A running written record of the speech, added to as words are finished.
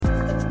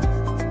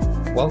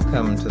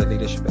Welcome to the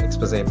Leadership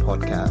Expose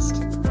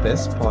podcast.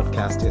 This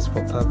podcast is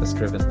for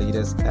purpose-driven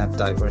leaders at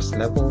diverse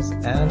levels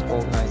and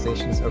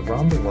organizations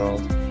around the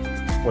world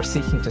who are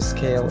seeking to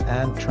scale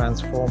and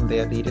transform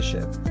their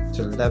leadership,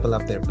 to level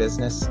up their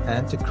business,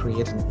 and to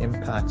create an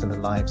impact on the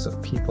lives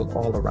of people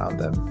all around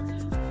them.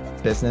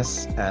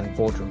 Business and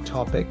boardroom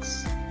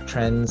topics,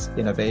 trends,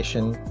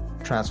 innovation,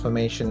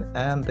 transformation,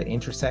 and the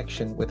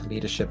intersection with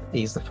leadership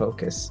is the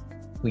focus.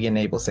 We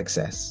enable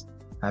success.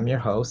 I'm your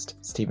host,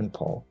 Stephen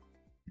Paul.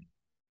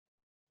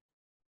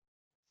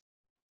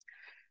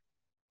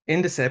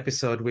 In this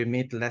episode, we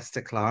meet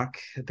Lester Clark,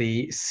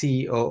 the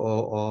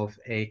COO of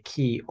a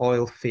key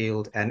oil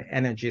field and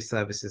energy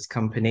services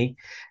company.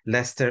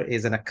 Lester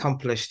is an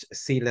accomplished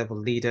C-level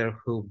leader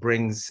who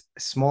brings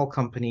small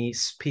company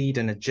speed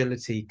and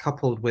agility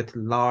coupled with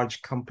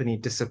large company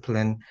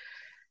discipline,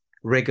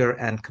 rigor,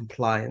 and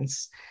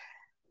compliance.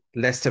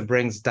 Lester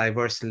brings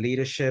diverse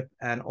leadership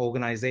and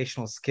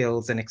organizational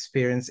skills and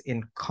experience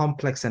in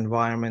complex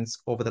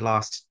environments over the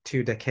last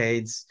 2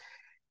 decades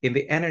in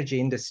the energy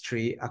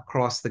industry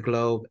across the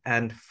globe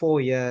and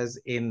 4 years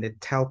in the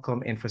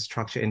telecom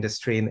infrastructure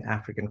industry in the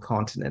African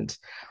continent.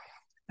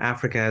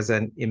 Africa has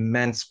an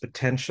immense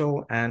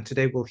potential, and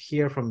today we'll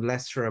hear from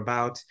Lester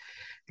about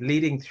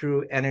leading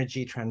through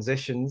energy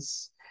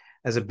transitions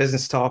as a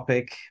business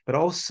topic, but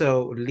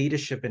also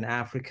leadership in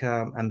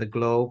Africa and the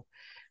globe,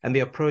 and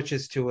the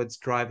approaches towards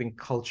driving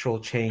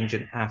cultural change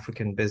in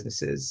African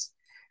businesses.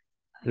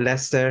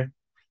 Lester,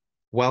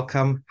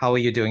 welcome. How are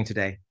you doing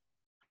today?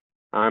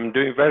 I'm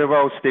doing very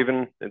well,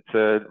 Stephen. It's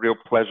a real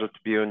pleasure to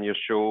be on your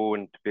show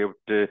and to be able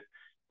to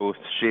both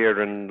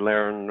share and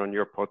learn on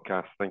your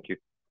podcast. Thank you.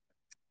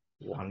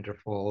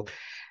 Wonderful.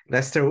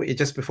 Lester,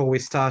 just before we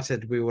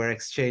started, we were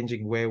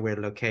exchanging where we're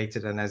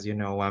located. And as you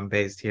know, I'm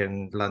based here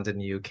in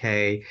London,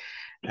 UK.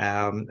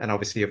 And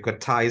obviously you've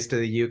got ties to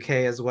the UK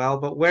as well.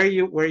 But where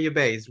are you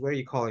based? Where are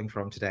you calling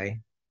from today?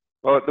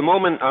 Well, at the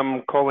moment,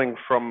 I'm calling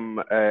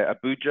from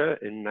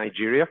Abuja in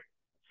Nigeria.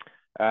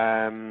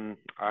 I'm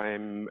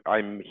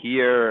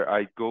here.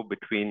 I go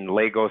between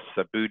Lagos,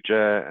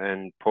 Abuja,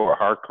 and Port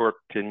Harcourt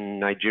in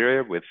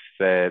Nigeria with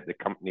the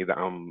company that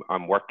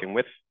I'm working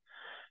with.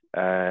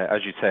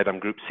 As you said, I'm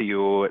Group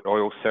CEO at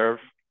OilServe.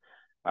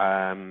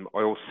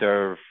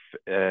 OilServe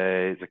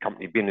is a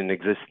company been in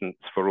existence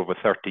for over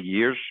 30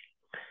 years,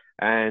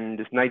 and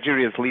it's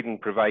Nigeria's leading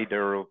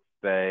provider of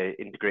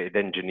integrated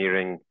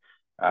engineering,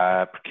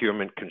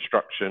 procurement,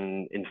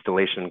 construction,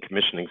 installation, and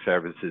commissioning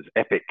services,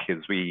 EPIC,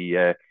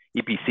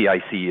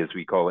 EPCIC, as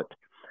we call it,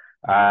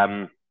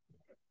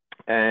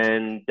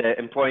 and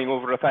employing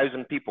over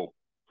 1,000 people.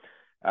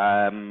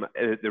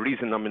 The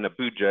reason I'm in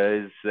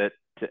Abuja is that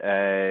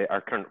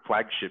our current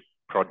flagship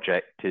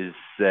project is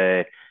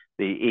the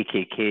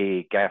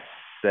AKK gas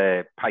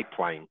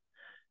pipeline.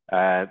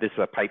 This is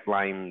a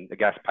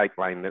gas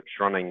pipeline that's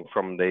running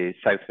from the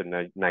south of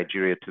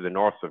Nigeria to the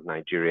north of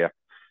Nigeria,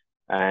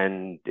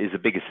 and is the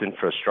biggest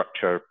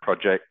infrastructure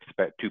project. It's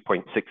about a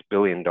 $2.6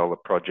 billion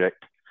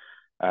project.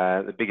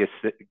 The biggest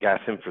gas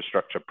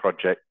infrastructure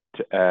project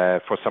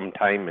for some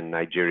time in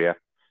Nigeria,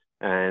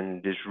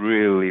 and is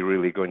really,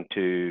 really going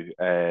to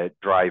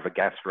drive a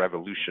gas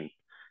revolution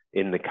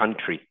in the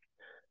country,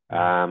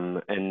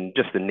 and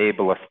just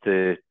enable us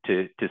to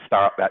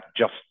start that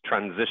just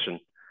transition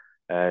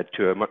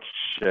to a much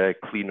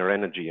cleaner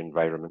energy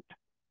environment.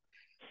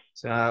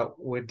 So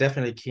we're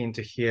definitely keen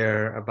to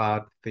hear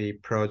about the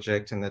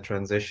project and the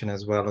transition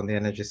as well on the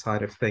energy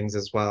side of things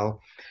as well.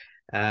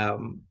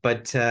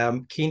 But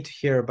keen to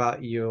hear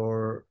about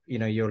your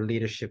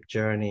leadership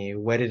journey.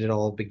 Where did it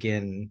all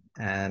begin?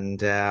 And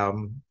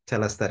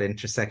tell us that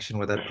intersection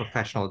with that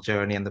professional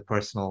journey and the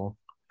personal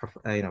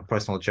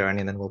journey,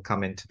 and then we'll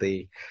come into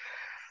the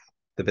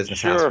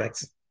business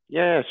aspects.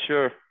 Yeah,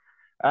 sure.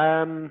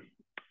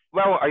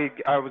 Well,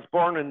 I was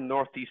born in the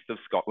northeast of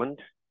Scotland,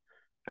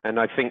 and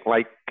I think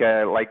like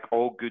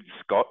all good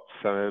Scots,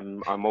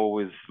 I'm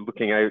always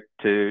looking out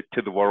to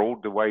the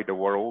world, the wider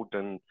world,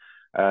 and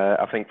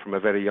I think from a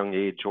very young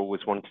age,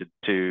 always wanted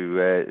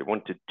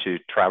to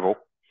travel.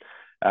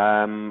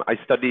 I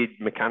studied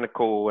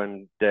mechanical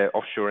and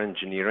offshore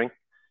engineering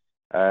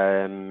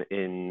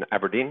in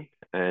Aberdeen,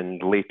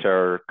 and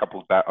later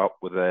coupled that up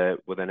with an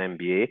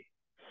MBA.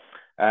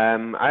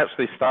 I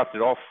actually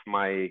started off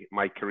my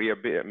career.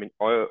 I mean,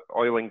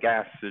 oil and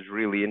gas is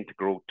really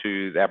integral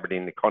to the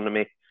Aberdeen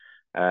economy,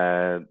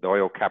 the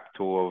oil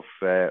capital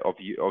of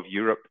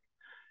Europe.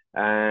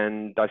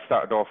 And I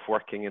started off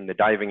working in the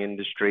diving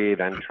industry,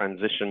 then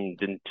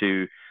transitioned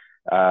into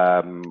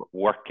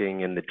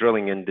working in the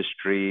drilling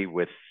industry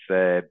with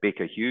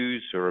Baker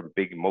Hughes, or a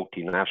big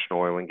multinational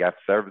oil and gas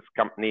service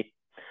company.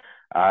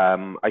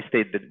 I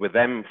stayed with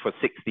them for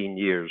 16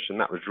 years, and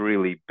that was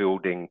really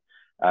building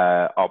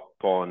up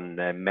on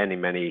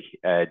many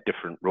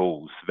different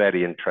roles.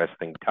 Very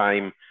interesting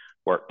time.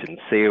 Worked in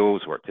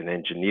sales, worked in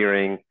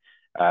engineering,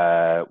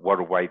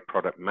 worldwide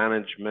product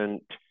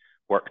management,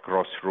 worked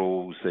across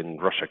roles in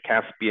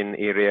Russia-Caspian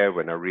area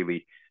when I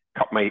really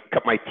cut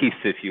my teeth,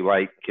 if you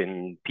like,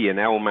 in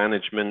P&L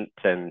management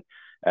and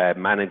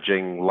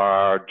managing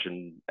large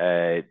and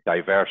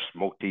diverse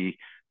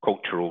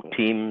multicultural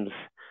teams.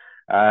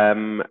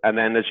 And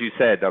then, as you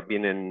said, I've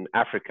been in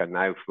Africa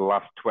now for the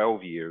last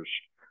 12 years.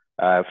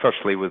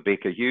 Firstly with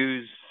Baker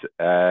Hughes,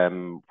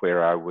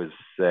 where I was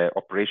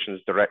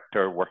operations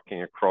director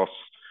working across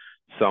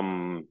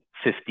some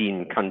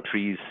 15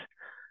 countries.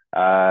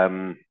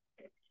 And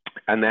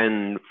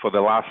then for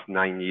the last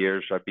 9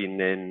 years, I've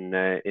been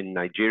in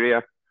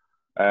Nigeria,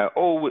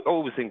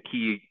 always in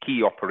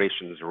key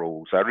operations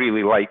roles. I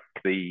really like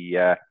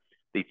the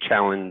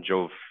challenge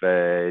of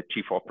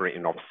chief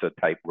operating officer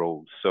type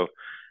roles. So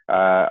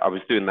I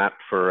was doing that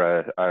for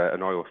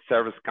an oil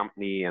service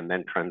company, and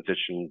then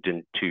transitioned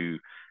into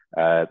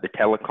the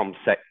telecom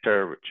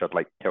sector, which I'd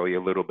like to tell you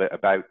a little bit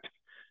about.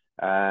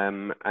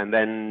 And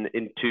then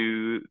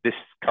into this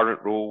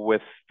current role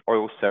with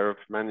Oilserve,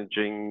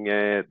 managing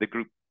the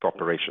group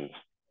operations.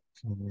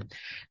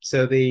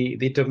 So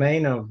the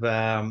domain of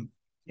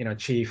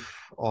chief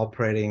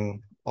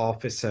operating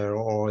officer,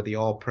 or the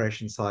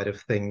operation side of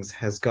things,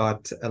 has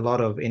got a lot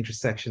of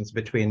intersections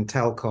between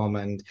telecom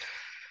and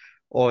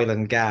oil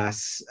and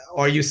gas.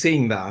 Are you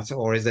seeing that,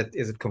 or is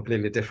it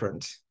completely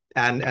different?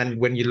 And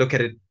when you look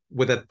at it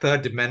with a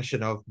third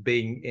dimension of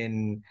being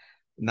in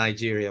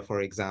Nigeria,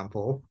 for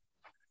example.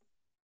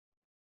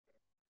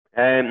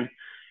 They're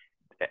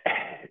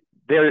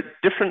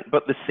different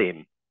but the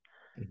same.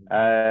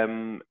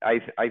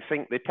 I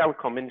think the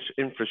telecom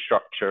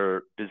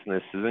infrastructure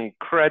business is an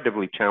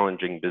incredibly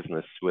challenging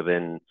business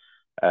within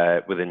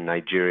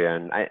Nigeria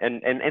and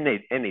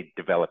any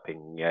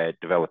developing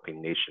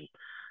nation.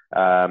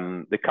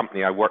 The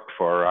company I worked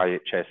for,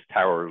 IHS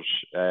Towers,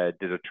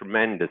 did a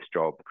tremendous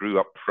job. Grew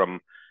up from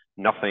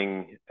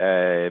nothing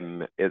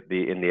in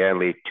the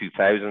early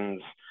 2000s,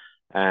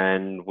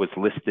 and was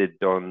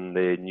listed on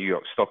the New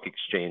York Stock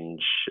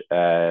Exchange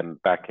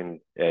back in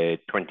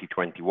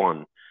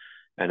 2021.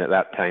 And at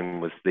that time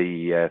was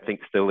I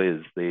think still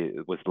is,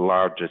 was the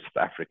largest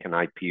African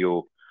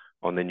IPO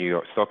on the New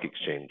York Stock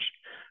Exchange.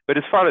 But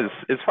as far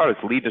as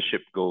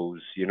leadership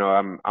goes,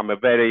 I'm a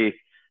very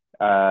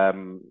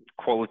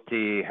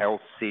quality,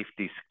 health,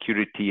 safety,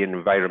 security, and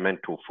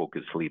environmental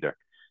focused leader,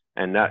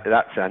 and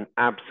that's an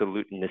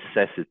absolute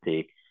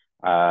necessity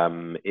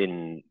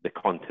in the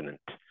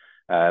continent.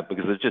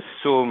 Because there's just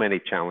so many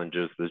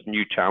challenges. There's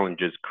new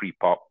challenges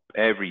creep up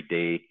every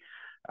day.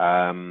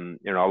 A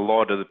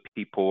lot of the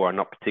people are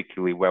not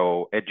particularly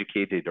well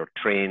educated or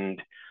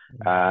trained.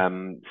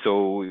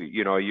 So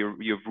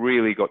you've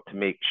really got to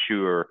make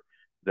sure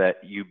that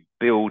you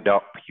build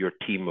up your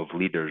team of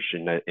leaders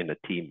in a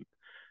team.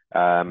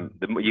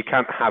 You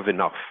can't have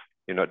enough.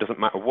 It doesn't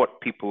matter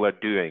what people are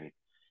doing.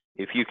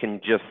 If you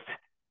can just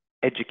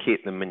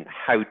educate them in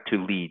how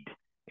to lead,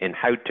 in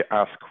how to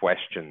ask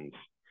questions,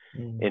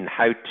 in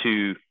how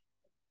to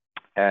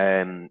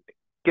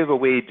give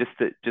away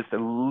just a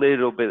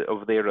little bit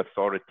of their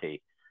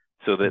authority,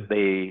 so that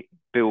they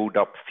build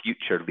up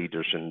future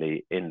leaders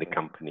in the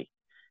company.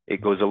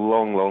 It goes a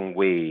long, long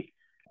way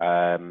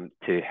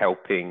to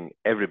helping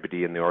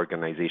everybody in the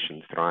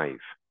organization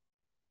thrive.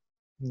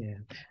 Yeah,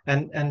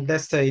 and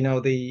Lester,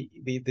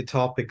 the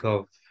topic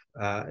of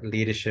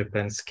leadership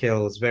and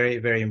skills, very,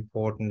 very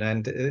important,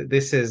 and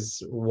this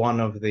is one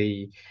of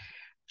the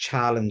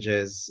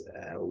challenges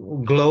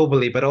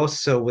globally, but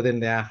also within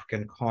the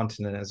African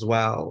continent as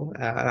well.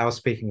 I was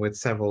speaking with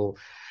several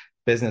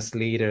business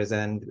leaders,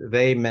 and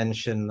they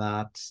mentioned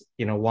that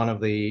one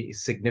of the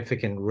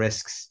significant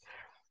risks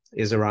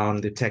is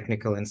around the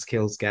technical and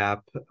skills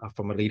gap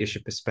from a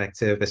leadership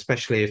perspective,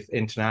 especially if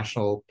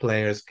international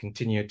players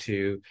continue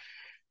to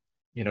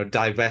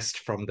divest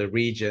from the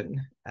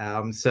region.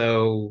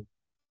 So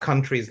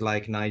countries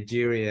like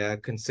Nigeria,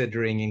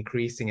 considering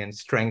increasing and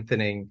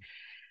strengthening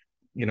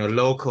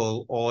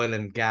local oil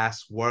and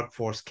gas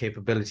workforce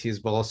capabilities,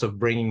 but also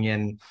bringing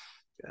in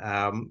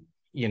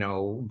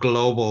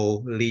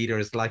global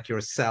leaders like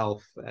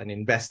yourself, and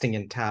investing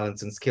in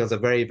talents and skills are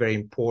very, very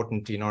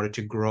important in order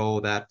to grow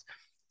that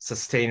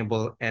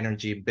sustainable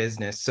energy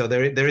business. So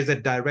there is a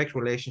direct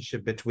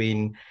relationship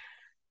between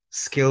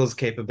skills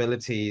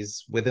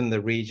capabilities within the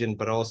region,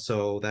 but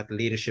also that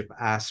leadership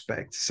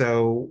aspect.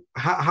 So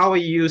how are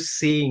you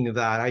seeing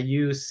that? Are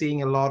you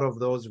seeing a lot of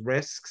those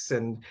risks,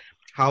 and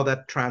how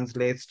that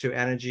translates to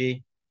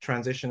energy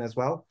transition as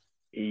well?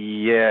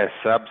 Yes,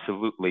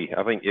 absolutely.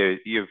 I think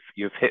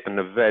you've hit on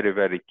a very,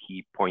 very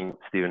key point,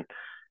 Stephen.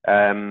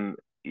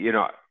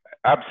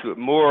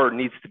 Absolutely, more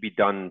needs to be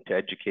done to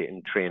educate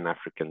and train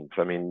Africans.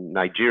 I mean,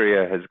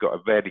 Nigeria has got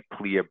a very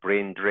clear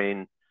brain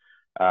drain.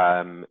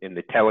 In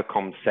the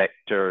telecom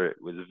sector,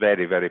 it was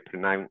very, very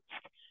pronounced.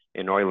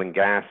 In oil and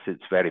gas,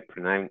 it's very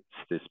pronounced,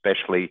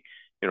 especially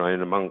in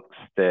amongst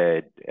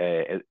the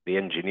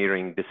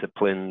engineering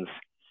disciplines.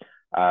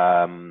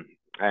 And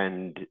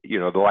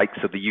the likes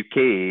of the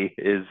UK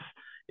is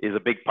a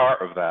big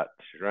part of that,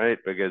 right?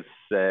 Because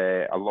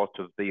a lot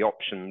of the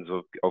options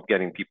of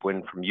getting people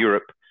in from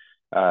Europe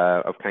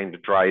have kind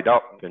of dried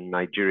up, and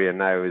Nigeria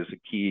now is a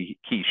key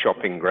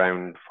shopping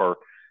ground for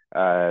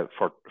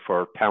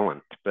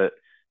talent. But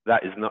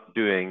that is not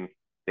doing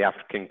the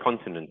African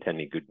continent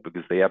any good,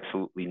 because they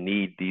absolutely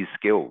need these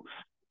skills.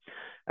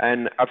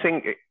 And I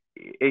think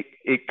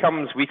it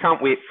comes, we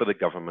can't wait for the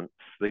governments.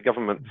 The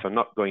governments are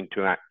not going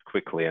to act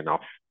quickly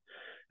enough.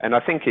 And I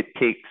think it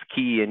takes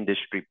key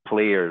industry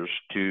players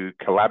to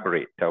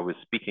collaborate. I was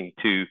speaking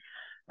to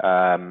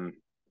an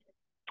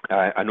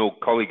old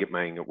colleague of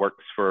mine that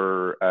works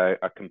for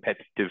a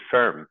competitive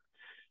firm.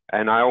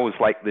 And I always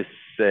like this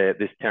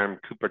term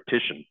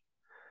competition,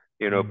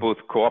 both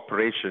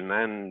cooperation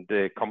and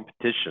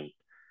competition.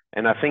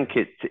 And I think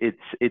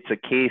it's a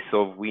case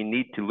of we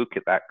need to look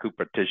at that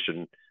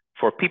competition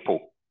for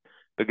people,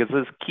 because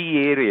there's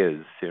key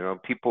areas,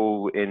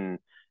 people in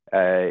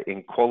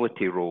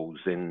quality roles,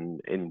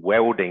 in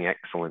welding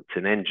excellence,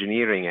 in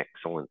engineering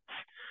excellence,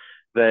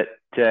 that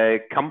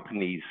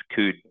companies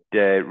could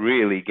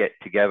really get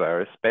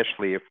together,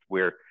 especially if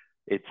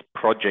it's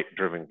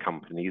project-driven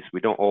companies.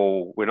 We're not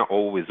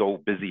always all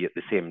busy at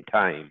the same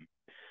time,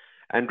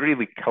 and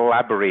really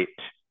collaborate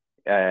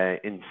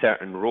in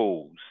certain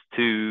roles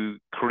to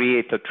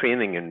create a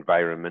training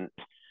environment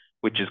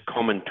which is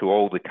common to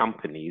all the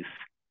companies.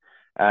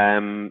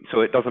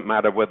 So it doesn't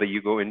matter whether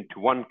you go into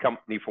one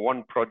company for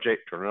one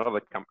project or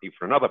another company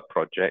for another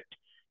project,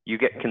 you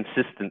get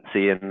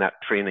consistency in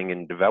that training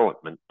and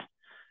development.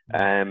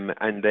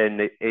 And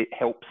then it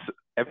helps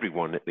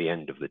everyone at the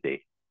end of the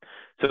day.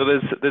 So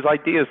there's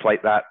ideas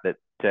like that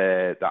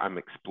I'm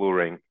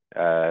exploring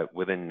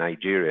within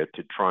Nigeria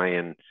to try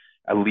and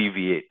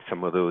alleviate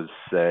some of those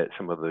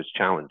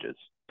challenges.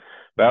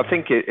 But I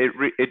think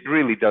it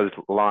really does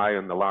lie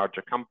on the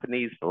larger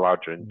companies, the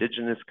larger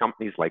indigenous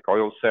companies like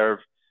Oilserve,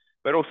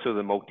 but also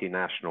the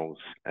multinationals.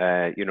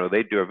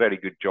 They do a very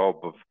good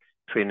job of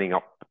training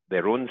up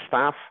their own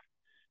staff.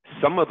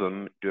 Some of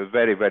them do a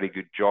very, very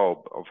good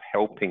job of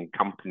helping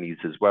companies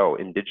as well,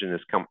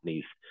 indigenous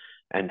companies,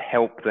 and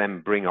help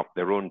them bring up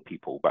their own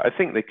people. But I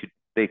think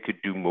they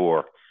could do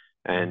more,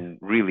 and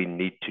really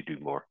need to do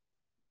more.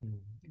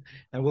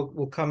 And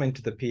we'll come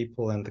into the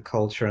people and the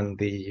culture and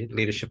the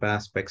leadership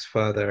aspects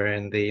further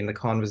in the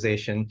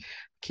conversation.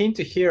 Keen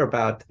to hear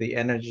about the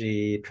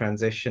energy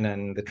transition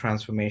and the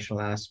transformational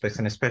aspects,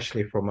 and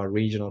especially from a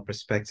regional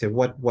perspective.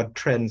 What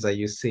trends are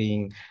you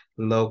seeing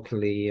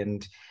locally,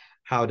 and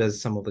how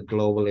does some of the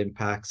global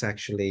impacts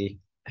actually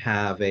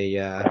have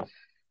a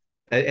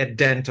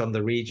dent on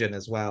the region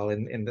as well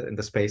in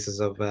the spaces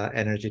of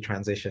energy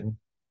transition?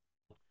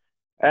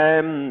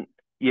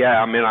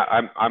 Yeah, I mean,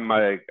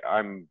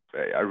 I'm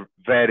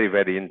very,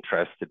 very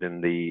interested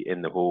in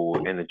the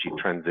whole energy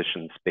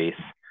transition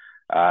space,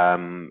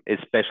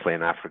 especially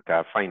in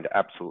Africa. I find it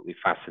absolutely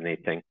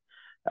fascinating.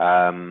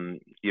 A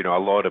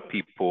lot of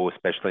people,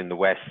 especially in the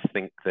West,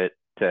 think that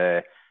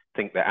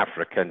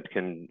Africa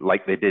can,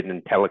 like they did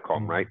in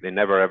telecom, right? They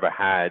never ever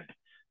had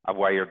a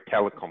wired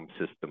telecom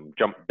system,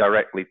 jump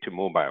directly to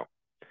mobile,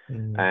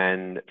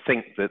 and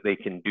think that they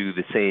can do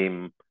the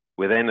same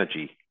with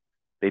energy.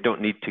 They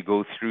don't need to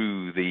go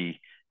through the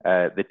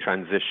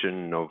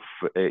transition of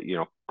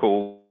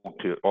coal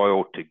to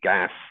oil to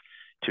gas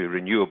to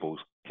renewables.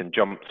 Can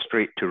jump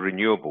straight to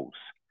renewables.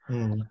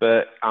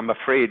 But I'm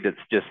afraid it's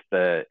just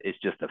a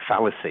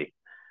fallacy.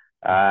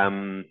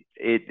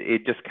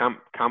 It just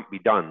can't be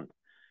done.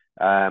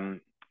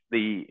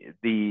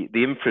 The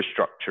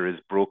infrastructure is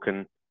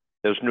broken.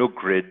 There's no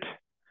grid.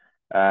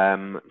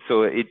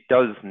 So it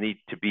does need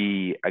to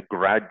be a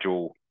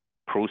gradual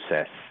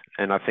process.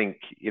 And I think,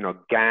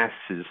 gas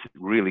is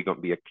really going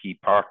to be a key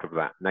part of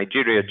that.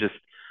 Nigeria just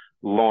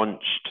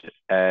launched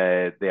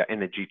their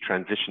energy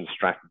transition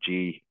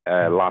strategy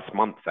last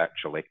month,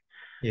 actually.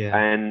 Yeah.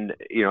 And,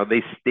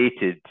 they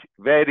stated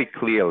very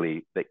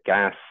clearly that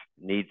gas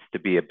needs to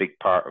be a big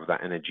part of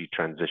that energy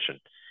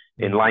transition,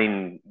 in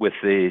line with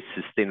the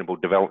Sustainable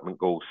Development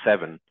Goal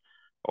 7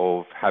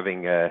 of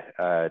having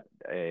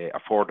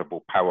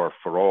affordable power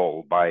for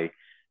all by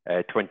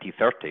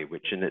 2030,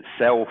 which in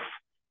itself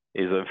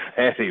is a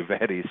very,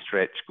 very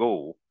stretched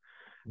goal.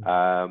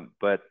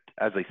 But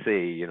as I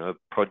say,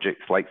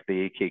 projects like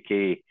the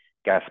AKK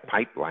gas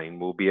pipeline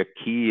will be a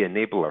key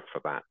enabler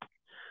for that.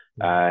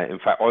 In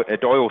fact,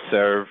 at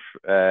Oilserve,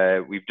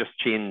 we've just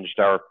changed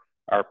our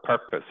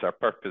purpose. Our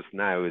purpose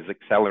now is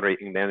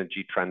accelerating the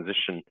energy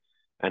transition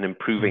and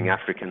improving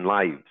African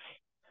lives.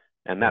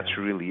 And that's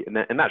really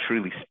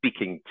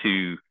speaking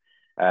to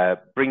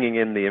bringing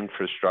in the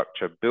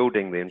infrastructure,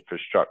 building the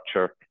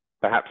infrastructure,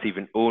 perhaps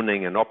even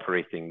owning and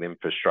operating the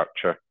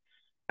infrastructure,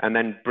 and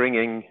then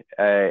bringing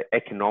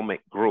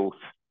economic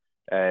growth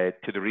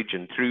to the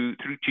region through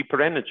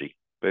cheaper energy.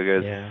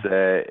 Because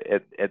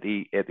at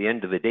the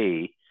end of the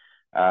day,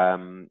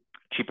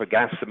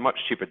 much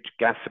cheaper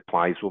gas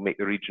supplies will make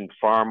the region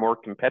far more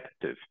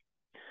competitive.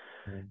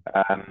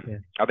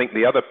 I think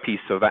the other piece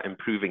of that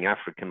improving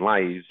African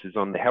lives is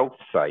on the health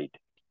side.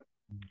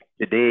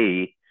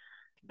 Today,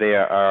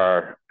 there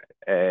are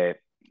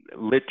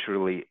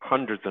literally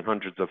hundreds and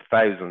hundreds of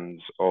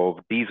thousands of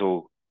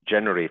diesel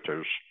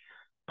generators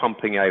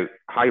pumping out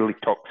highly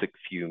toxic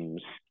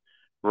fumes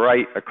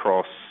right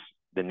across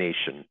the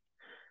nation.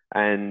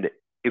 And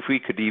if we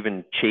could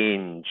even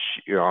change,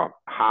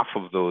 half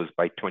of those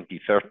by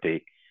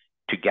 2030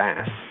 to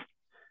gas,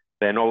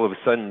 then all of a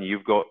sudden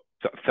you've got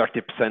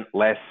 30%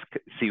 less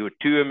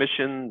CO2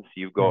 emissions.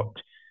 You've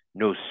got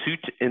no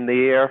soot in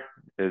the air,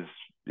 as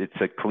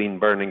it's a clean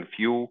burning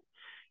fuel.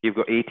 You've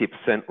got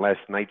 80% less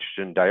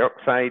nitrogen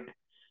dioxide,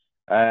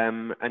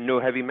 and no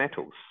heavy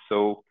metals.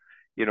 So,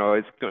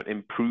 it's going to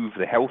improve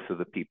the health of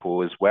the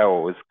people as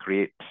well as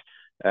create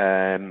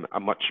a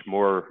much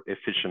more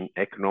efficient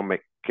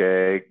economic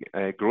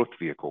growth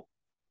vehicle.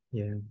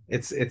 Yeah,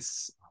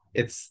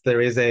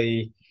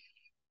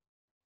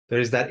 there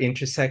is that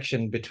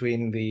intersection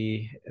between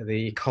the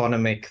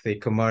economic, the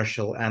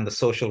commercial, and the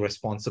social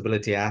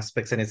responsibility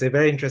aspects. And it's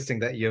very interesting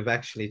that you've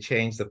actually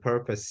changed the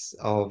purpose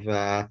of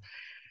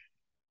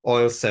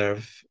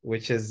OilServe,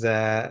 which is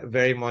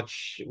very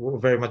much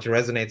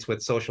resonates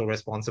with social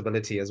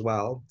responsibility as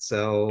well.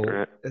 So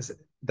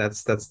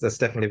that's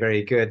definitely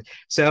very good.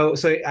 So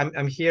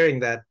I'm hearing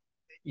that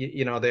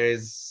there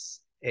is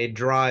a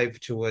drive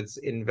towards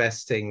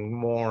investing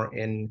more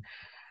in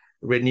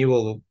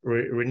renewable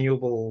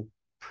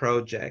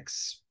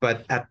projects,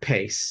 but at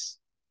pace,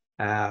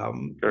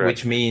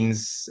 which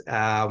means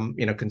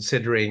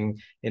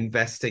considering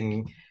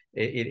investing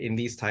in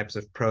these types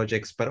of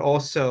projects, but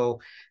also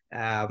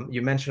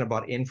you mentioned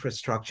about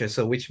infrastructure,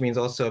 so which means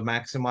also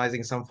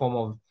maximizing some form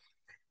of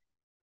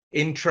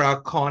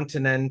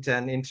intra-continent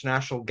and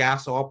international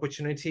gas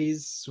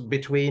opportunities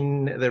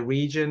between the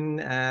region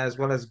as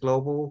well as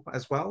global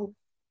as well.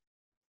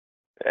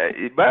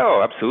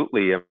 Well,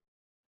 absolutely. I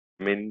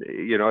mean,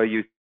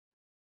 you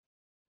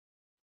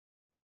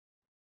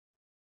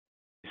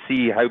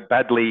see how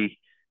badly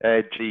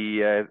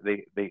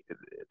the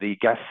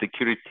gas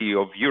security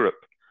of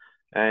Europe,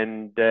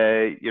 and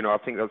I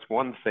think that's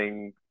one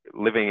thing.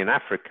 Living in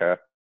Africa,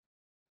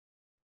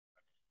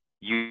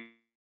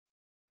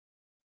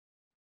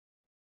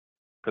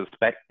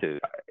 perspective,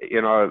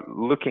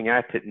 looking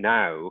at it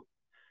now,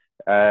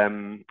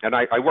 and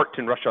I worked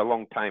in Russia a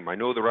long time. I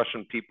know the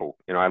Russian people.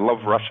 I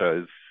love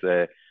Russia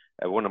as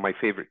one of my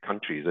favorite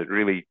countries. It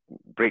really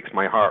breaks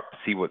my heart to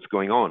see what's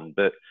going on.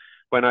 But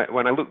when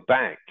I look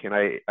back and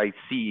I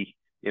see,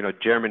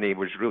 Germany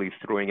was really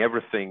throwing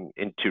everything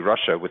into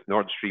Russia with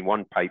Nord Stream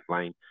 1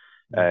 pipeline,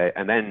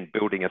 and then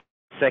building a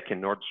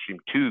second Nord Stream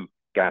 2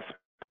 gas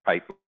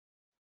pipeline,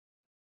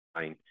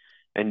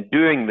 and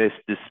doing this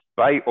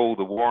despite all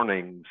the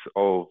warnings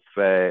of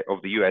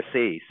the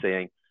USA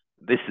saying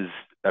this is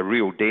a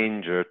real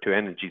danger to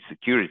energy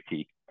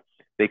security.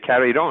 They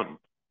carried on.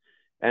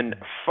 And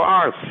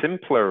far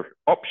simpler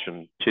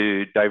option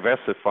to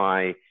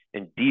diversify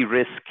and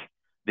de-risk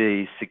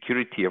the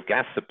security of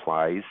gas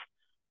supplies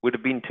would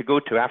have been to go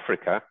to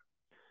Africa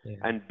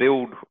and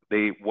build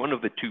one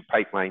of the two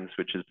pipelines,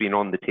 which has been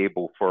on the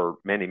table for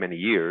many, many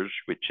years,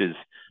 which is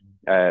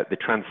the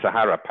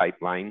Trans-Sahara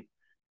pipeline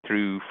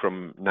through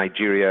from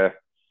Nigeria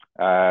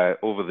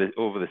over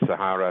the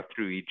Sahara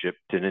through Egypt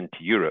and into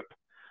Europe.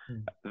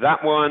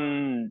 That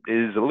one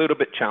is a little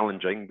bit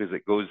challenging because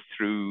it goes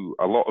through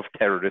a lot of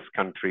terrorist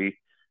country.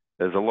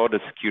 There's a lot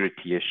of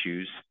security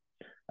issues.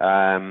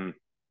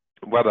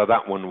 Whether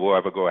that one will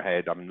ever go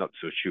ahead, I'm not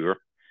so sure.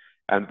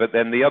 But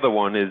then the other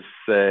one is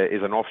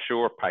an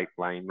offshore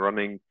pipeline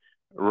running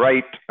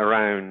right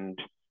around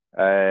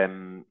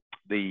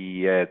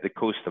the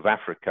coast of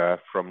Africa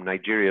from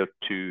Nigeria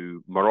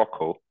to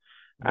Morocco,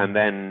 and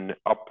then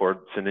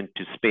upwards and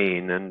into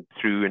Spain and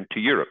through into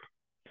Europe.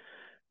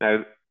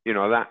 Now,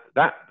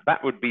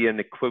 that would be an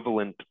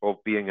equivalent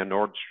of being a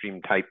Nord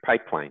Stream type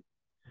pipeline,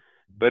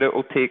 but it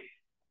will take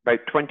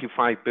about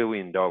 $25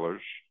 billion.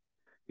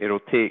 It'll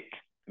take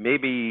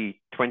maybe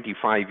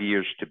 25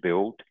 years to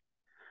build.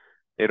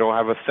 It'll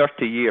have a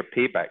 30-year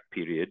payback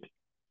period.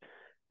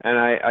 And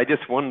I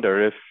just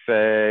wonder if,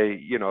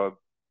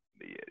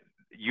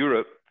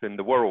 Europe and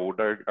the world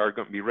are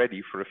going to be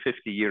ready for a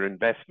 50-year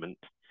investment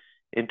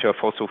into a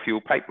fossil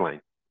fuel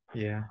pipeline.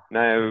 Yeah.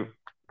 Now,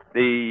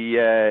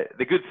 the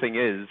good thing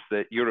is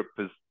that Europe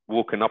has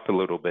woken up a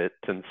little bit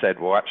and said,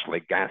 well,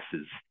 actually, gas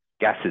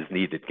is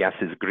needed. Gas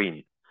is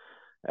green.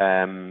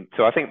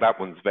 So I think that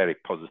one's very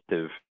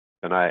positive.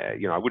 And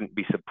I wouldn't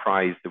be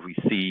surprised if we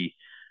see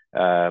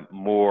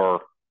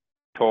more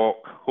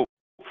talk,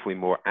 hopefully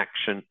more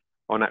action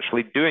on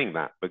actually doing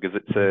that, because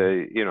it's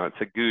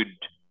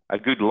a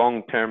good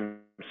long-term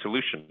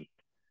solution,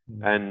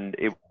 and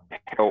it would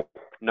help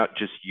not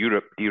just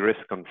Europe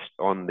de-risk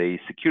on the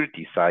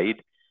security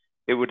side.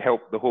 It would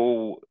help the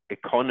whole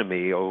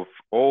economy of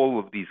all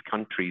of these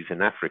countries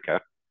in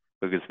Africa,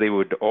 because they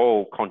would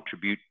all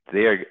contribute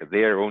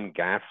their own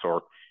gas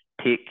or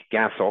take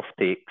gas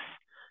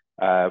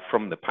offtakes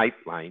from the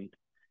pipeline.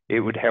 It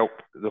would help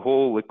the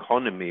whole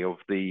economy of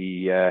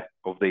the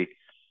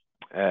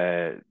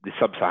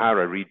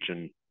sub-Sahara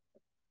region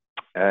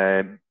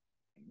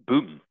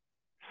boom.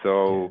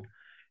 So,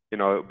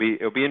 it'll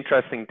be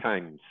interesting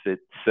times.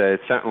 It's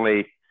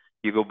certainly,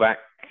 you go back,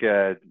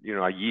 a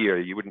year,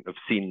 you wouldn't have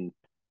seen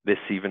this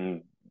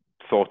even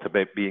thought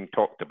about being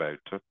talked about.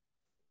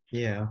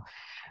 Yeah.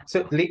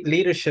 So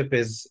leadership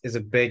is a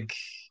big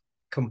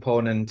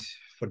component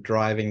for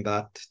driving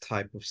that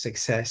type of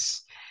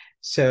success.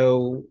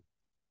 So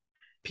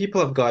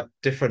people have got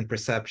different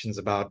perceptions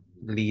about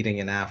leading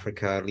in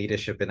Africa,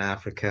 leadership in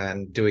Africa,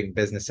 and doing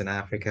business in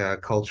Africa,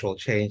 cultural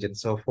change, and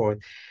so forth.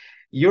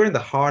 You're in the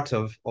heart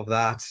of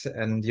that,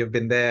 and you've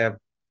been there,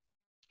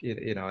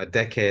 a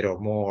decade or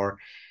more.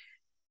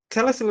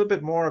 Tell us a little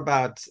bit more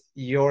about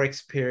your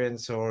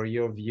experience or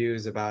your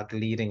views about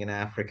leading in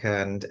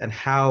Africa and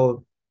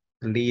how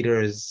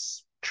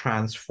leaders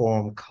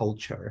transform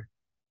culture.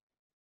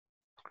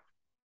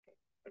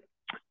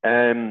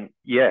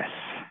 Yes,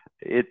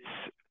 it's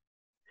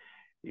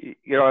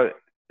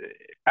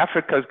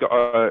Africa's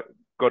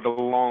got a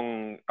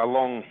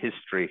long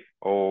history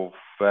of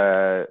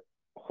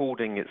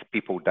holding its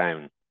people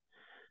down,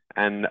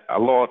 and a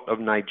lot of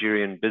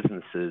Nigerian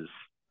businesses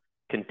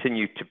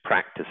continue to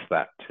practice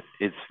that.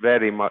 It's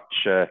very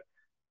much a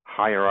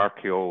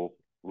hierarchical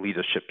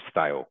leadership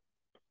style.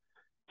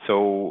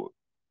 So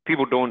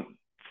people don't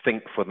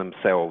think for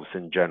themselves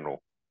in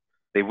general.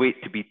 They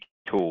wait to be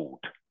told.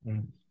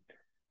 Mm.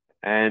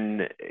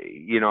 And,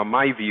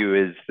 my view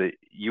is that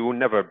you will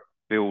never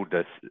build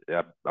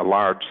a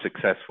large,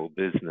 successful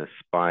business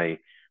by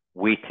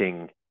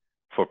waiting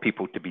for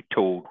people to be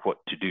told what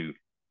to do.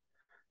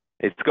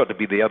 It's got to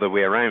be the other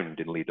way around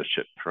in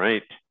leadership,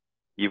 right?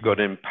 You've got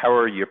to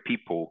empower your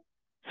people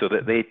so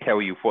that they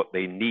tell you what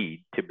they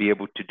need to be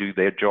able to do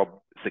their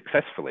job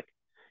successfully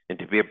and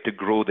to be able to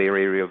grow their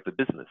area of the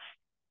business.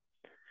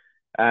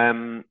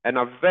 And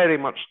I've very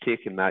much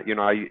taken that.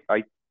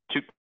 I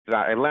took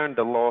that. I learned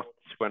a lot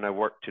when I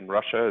worked in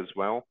Russia as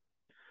well.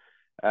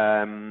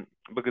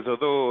 Because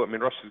although,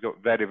 Russia's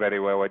got very, very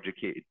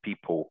well-educated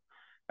people,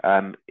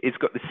 it's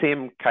got the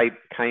same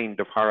kind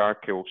of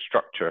hierarchical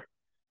structure,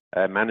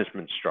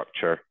 management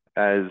structure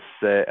as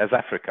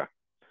Africa.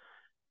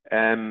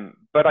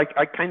 But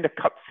I kind of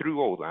cut through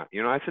all that.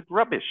 I said,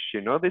 rubbish,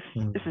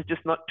 this is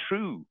just not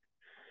true.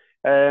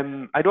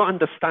 I don't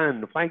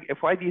understand.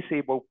 Why do you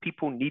say, well,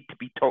 people need to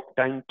be talked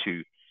down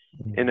to?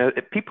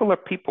 People are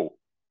people.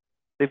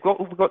 They've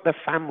got their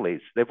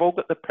families. They've all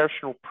got their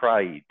personal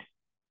pride.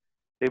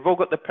 They've all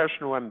got their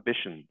personal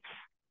ambitions.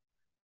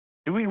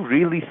 Do we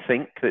really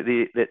think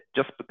that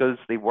just because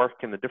they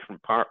work in a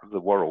different part of the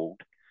world,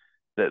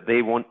 that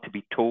they want to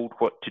be told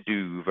what to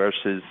do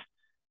versus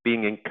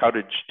being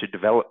encouraged to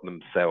develop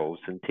themselves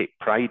and take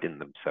pride in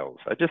themselves?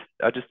 I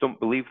just don't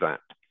believe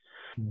that.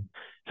 Mm.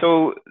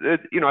 So, a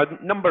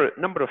number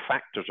of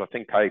factors I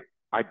think I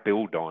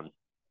build on.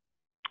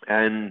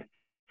 And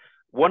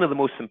one of the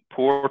most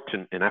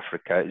important in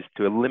Africa is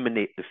to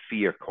eliminate the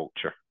fear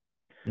culture.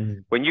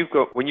 Mm-hmm.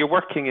 When you're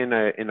working in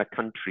a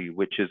country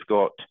which has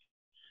got,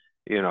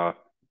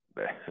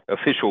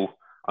 official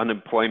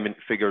unemployment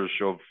figures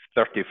of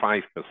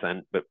 35%,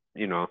 but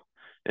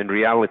in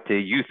reality,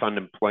 youth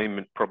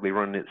unemployment probably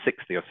running at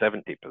 60 or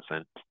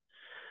 70%.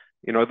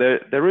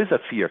 There is a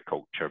fear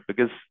culture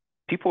because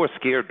people are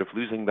scared of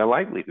losing their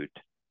livelihood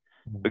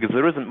because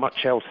there isn't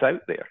much else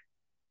out there.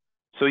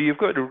 So you've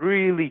got to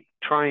really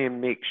try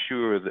and make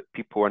sure that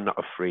people are not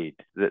afraid,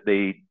 that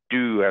they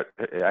do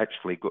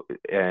actually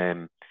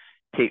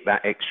take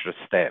that extra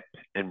step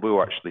and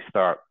will actually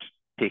start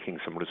taking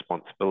some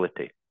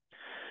responsibility.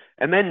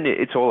 And then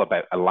it's all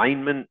about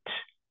alignment,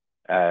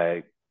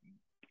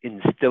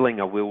 instilling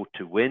a will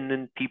to win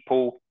in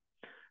people,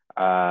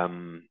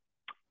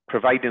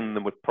 providing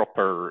them with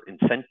proper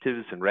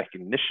incentives and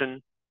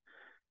recognition,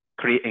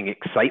 creating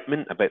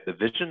excitement about the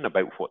vision,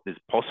 about what is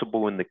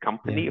possible in the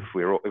company if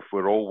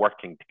we're all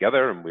working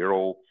together and we're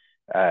all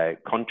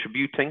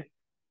contributing,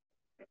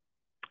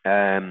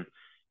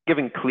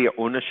 giving clear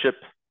ownership,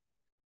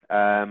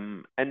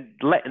 and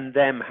letting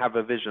them have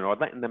a vision or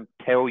letting them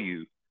tell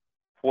you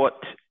what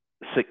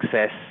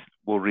success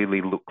will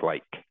really look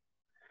like.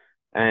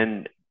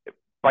 And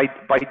by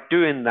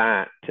doing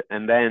that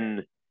and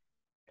then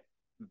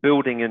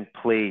building in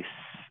place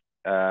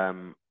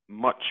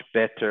much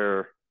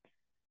better,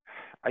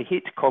 I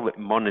hate to call it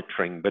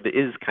monitoring, but it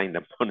is kind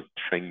of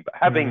monitoring, but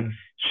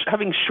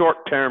having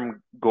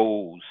short-term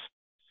goals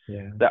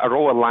that are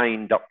all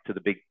aligned up to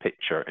the big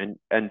picture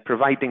and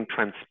providing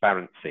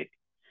transparency.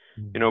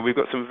 We've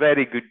got some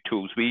very good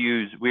tools.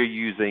 We're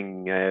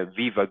using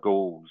Viva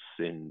Goals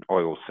in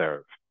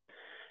OilServe.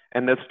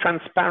 And there's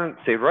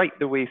transparency right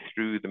the way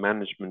through the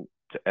management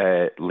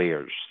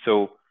layers.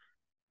 So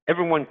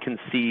everyone can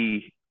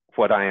see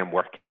what I am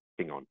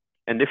working on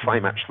and if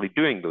I'm actually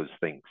doing those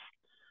things.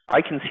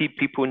 I can see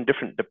people in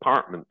different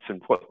departments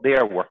and what they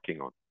are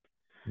working on.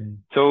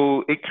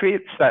 So it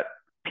creates that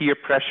peer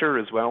pressure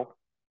as well,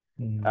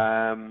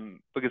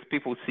 because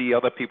people see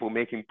other people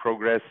making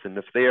progress, and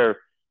if they're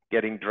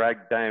getting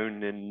dragged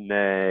down in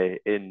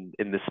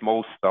the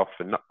small stuff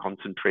and not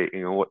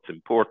concentrating on what's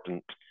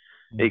important,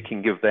 it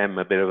can give them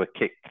a bit of a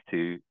kick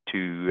to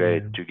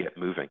get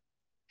moving.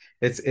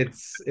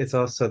 It's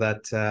also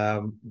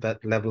that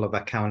level of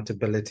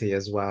accountability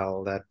as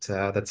well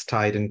that's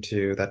tied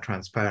into that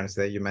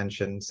transparency that you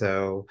mentioned.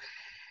 So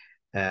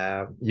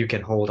you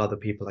can hold other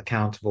people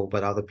accountable,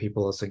 but other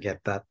people also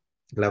get that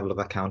level of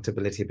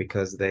accountability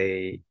because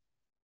they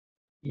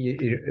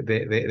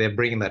they're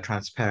bringing that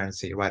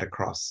transparency right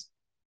across.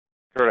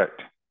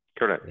 Correct,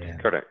 correct, Yeah.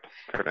 correct,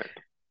 correct.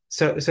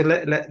 So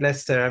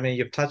Lester, I mean,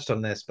 you've touched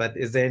on this, but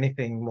is there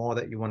anything more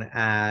that you want to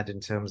add in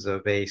terms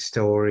of a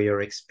story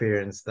or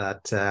experience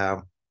that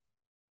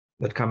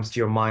that comes to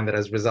your mind that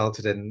has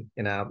resulted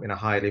in a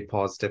highly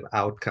positive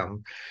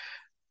outcome,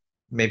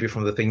 maybe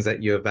from the things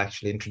that you have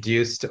actually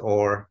introduced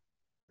or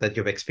that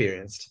you've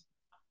experienced?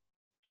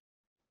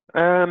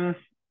 Um,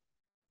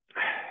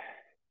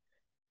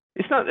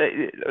 it's not.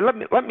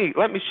 Let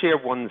me share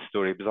one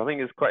story because I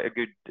think it's quite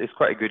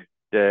a good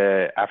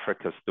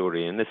Africa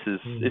story, and this is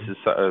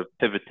sort of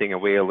pivoting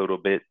away a little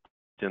bit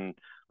and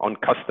on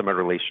customer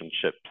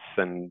relationships,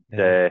 and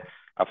Yeah.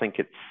 I think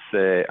it's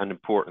an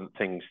important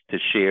thing to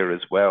share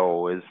as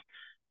well is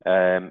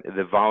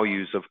the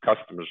values of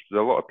customers. A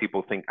lot of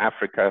people think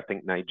Africa,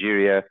 think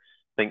Nigeria,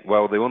 think,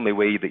 well, the only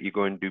way that you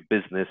go and do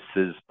business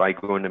is by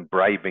going and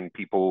bribing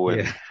people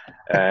and Yeah.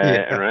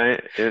 Yeah.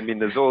 right. I mean,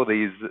 there's all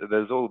these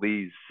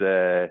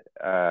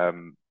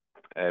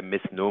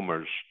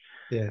misnomers,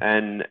 Yeah.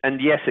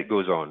 and yes, it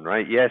goes on,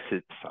 right? Yes,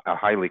 it's a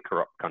highly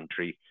corrupt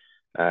country.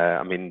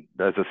 I mean,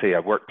 as I say,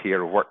 I've worked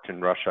here, I've worked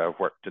in Russia, I've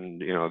worked in,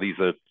 these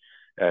are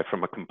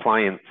from a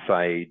compliance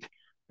side,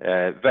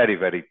 very,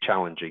 very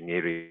challenging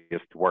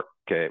areas to work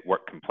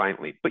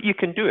compliantly, but you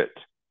can do it.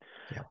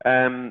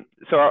 Yeah.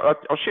 So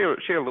I'll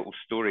share a little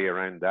story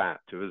around that.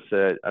 It was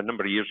a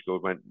number of years ago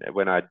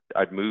when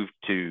I'd moved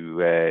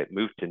to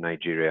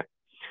Nigeria,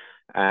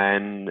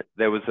 and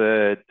there was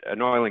a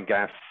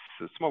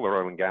smaller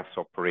oil and gas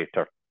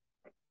operator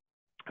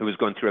who was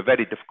going through a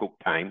very difficult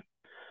time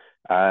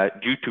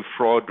due to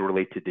fraud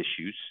related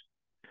issues.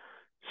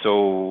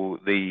 So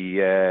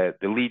the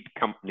lead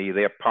company,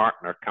 their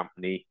partner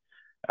company,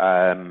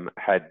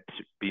 had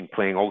been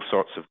playing all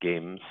sorts of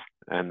games,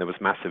 and there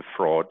was massive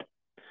fraud.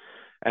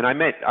 And I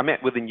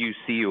met with a new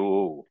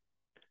COO,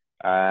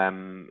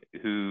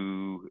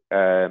 who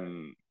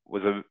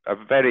was a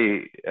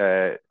very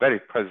very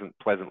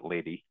pleasant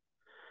lady,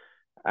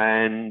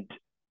 and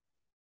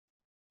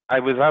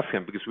I was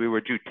asking because we were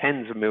due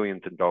tens of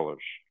millions of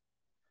dollars,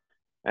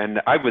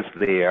 and I was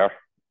there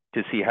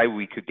to see how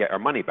we could get our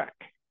money back.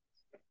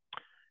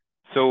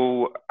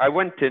 So I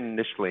went in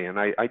initially, and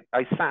I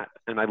sat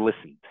and I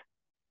listened,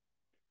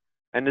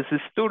 and as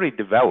the story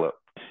developed,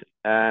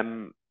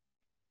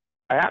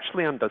 I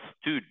actually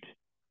understood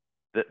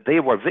that they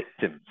were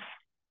victims.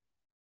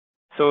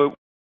 So it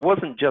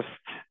wasn't just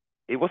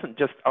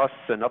us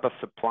and other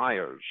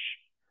suppliers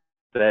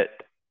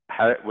that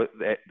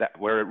that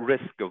were at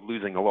risk of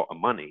losing a lot of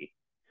money.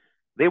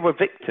 They were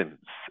victims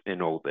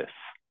in all this.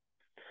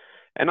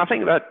 And I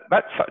think that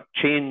sort of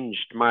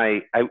changed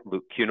my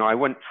outlook. I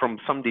went from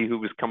somebody who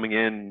was coming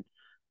in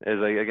as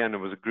again, it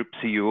was a group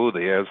CEO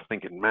there. I was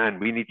thinking, man,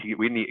 we need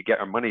to get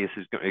our money. This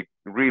is going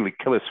to really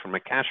kill us from a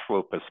cash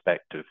flow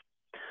perspective.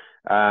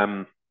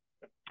 And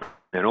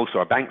also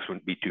our banks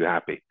wouldn't be too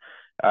happy.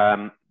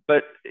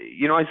 But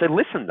as I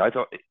listened, I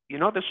thought,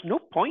 there's no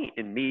point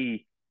in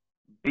me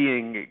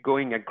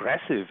going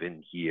aggressive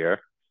in here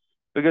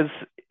because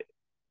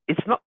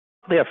it's not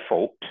their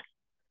fault.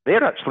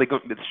 They're actually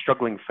going to be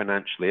struggling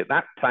financially. At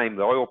that time,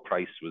 the oil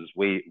price was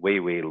way, way,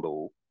 way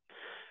low.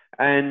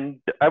 And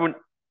I went,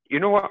 you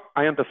know what?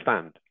 I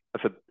understand.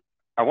 I said,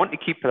 I want to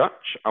keep touch.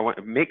 I want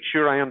to make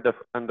sure I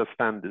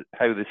understand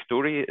how the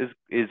story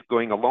is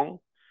going along.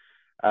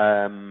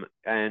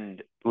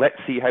 And let's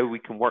see how we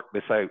can work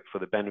this out for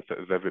the benefit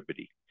of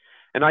everybody.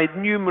 And I had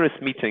numerous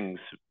meetings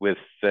with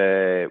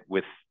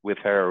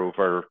her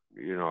over,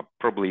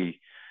 probably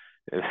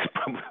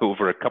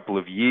over a couple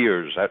of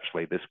years.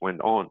 Actually, this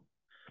went on.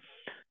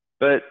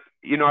 But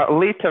at a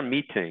later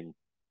meeting,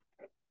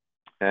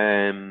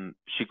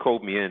 she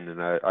called me in, and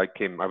I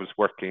came. I was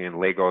working in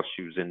Lagos.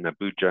 She was in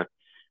Abuja,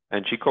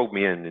 and she called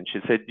me in, and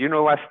she said,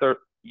 Lester,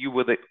 you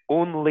were the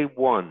only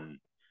one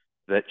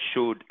that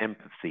showed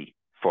empathy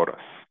for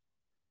us.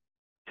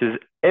 Because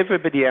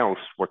everybody else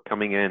were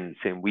coming in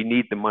saying, we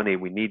need the money,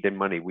 we need the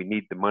money, we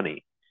need the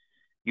money.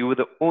 You were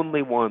the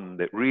only one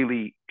that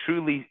really,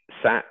 truly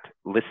sat,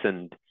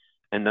 listened,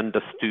 and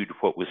understood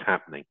what was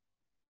happening.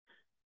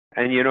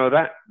 And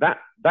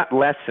that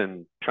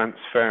lesson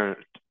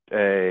transferred.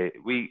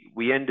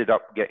 We ended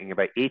up getting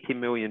about $80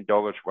 million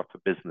worth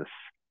of business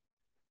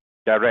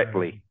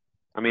directly.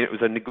 I mean, it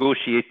was a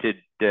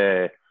negotiated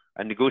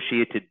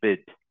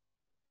bid.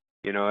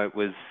 It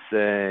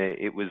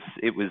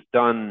was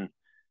done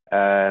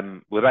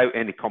without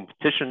any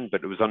competition,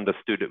 but it was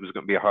understood it was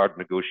going to be a hard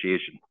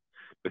negotiation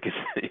because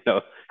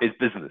it's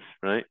business,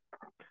 right?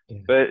 Yeah.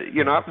 But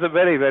that was a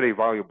very, very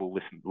valuable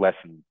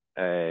lesson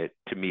to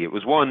me. It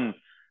was one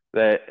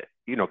that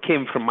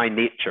came from my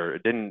nature.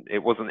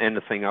 It wasn't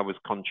anything I was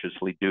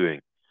consciously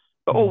doing,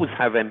 but always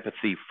have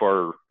empathy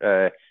for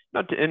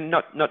not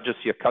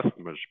just your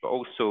customers, but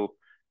also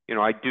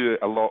I do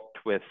a lot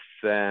with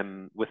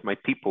my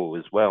people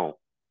as well.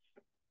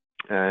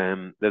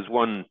 There's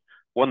one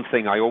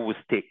thing I always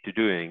take to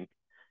doing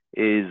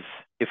is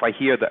if I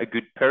hear that a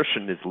good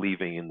person is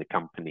leaving in the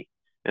company,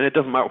 and it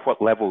doesn't matter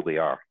what level they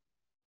are,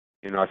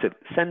 I said,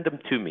 send them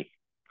to me.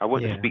 I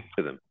want to Yeah. speak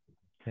to them.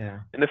 Yeah.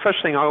 And the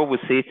first thing I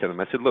always say to them,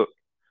 I said, look,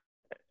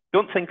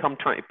 don't think I'm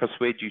trying to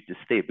persuade you to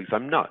stay, because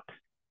I'm not.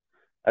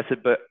 I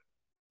said, but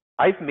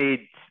I've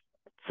made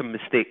some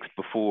mistakes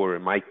before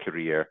in my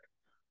career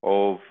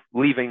of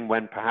leaving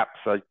when perhaps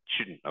I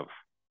shouldn't have.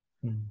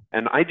 Mm.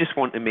 And I just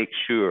want to make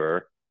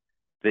sure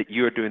that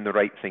you're doing the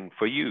right thing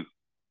for you.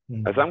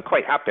 As Mm. I'm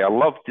quite happy, I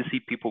love to see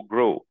people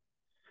grow,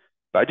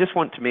 but I just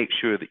want to make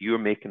sure that you're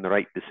making the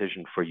right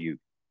decision for you.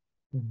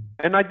 Mm.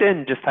 And I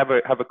then just have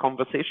a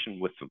conversation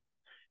with them.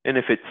 And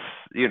if it's,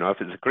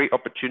 if it's a great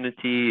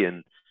opportunity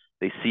and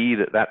they see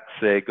that that's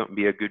going to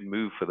be a good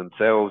move for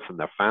themselves and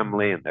their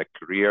family and their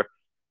career,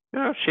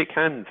 shake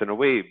hands in a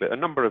way. But a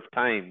number of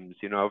times,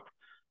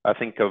 I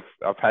think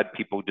I've had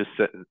people just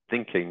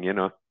thinking,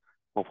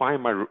 well, why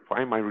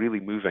am I really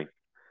moving?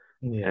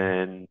 Yeah.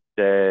 And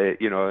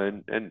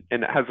and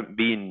it hasn't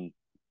been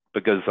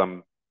because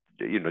I'm,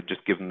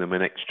 just giving them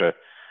an extra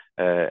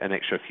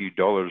few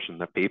dollars in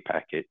their pay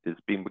packet.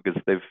 It's been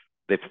because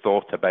they've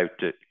thought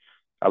about it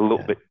a little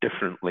Yeah. bit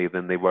differently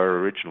than they were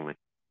originally.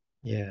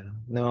 Yeah.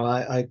 No,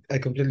 I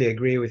completely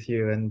agree with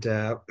you. And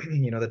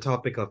the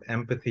topic of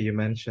empathy you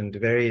mentioned,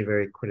 very,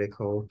 very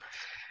critical.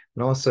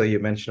 And also you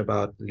mentioned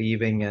about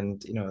leaving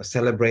and,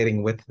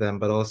 celebrating with them,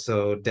 but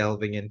also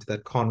delving into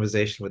that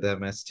conversation with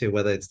them as to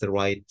whether it's the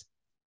right,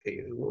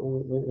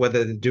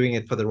 whether they're doing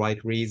it for the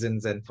right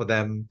reasons, and for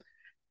them,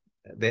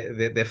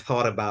 they've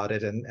thought about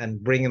it,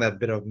 and bringing that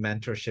bit of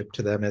mentorship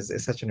to them is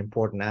such an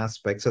important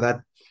aspect. So that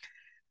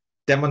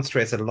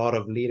demonstrates a lot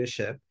of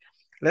leadership.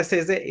 Let's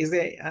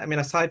say, I mean,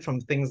 aside from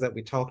things that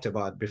we talked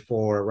about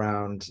before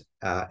around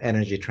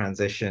energy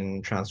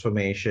transition,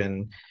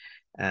 transformation,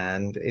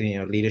 and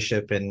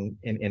leadership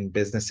in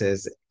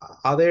businesses,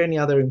 are there any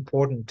other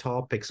important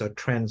topics or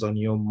trends on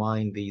your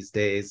mind these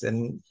days,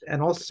 and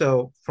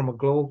also from a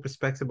global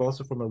perspective,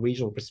 also from a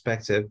regional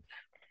perspective,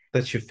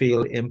 that you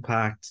feel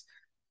impact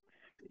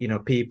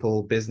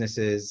people,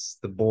 businesses,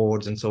 the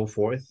boards, and so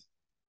forth,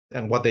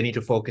 and what they need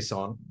to focus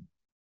on?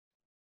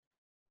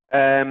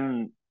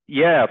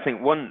 Yeah, I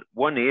think one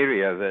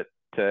area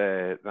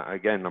that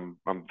again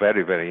I'm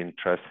very very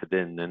interested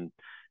in, and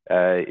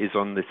is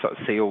on the sort of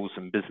sales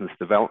and business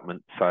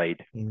development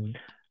side, Mm.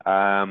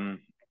 um,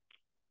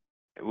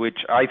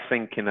 which I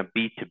think in a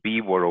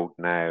B2B world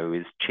now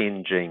is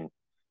changing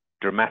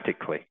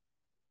dramatically.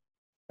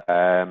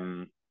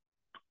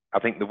 I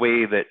think the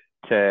way that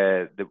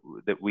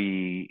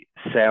we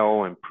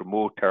sell and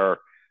promote our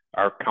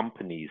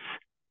companies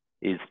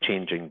is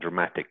changing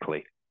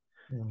dramatically.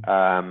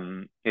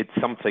 It's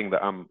something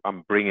that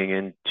I'm bringing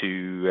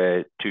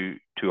into to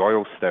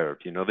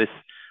Oilsterve. This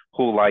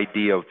whole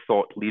idea of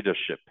thought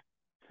leadership,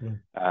 Mm.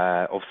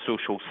 of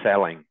social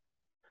selling,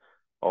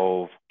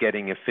 of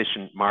getting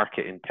efficient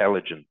market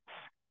intelligence.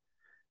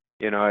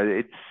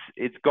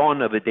 It's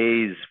gone are the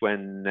days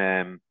when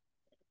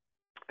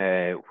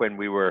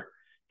we were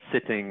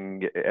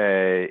sitting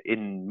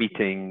in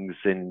meetings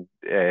in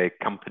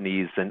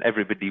companies and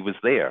everybody was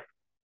there.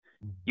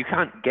 You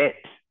can't get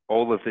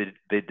all of the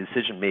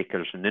decision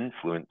makers and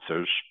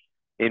influencers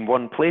in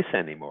one place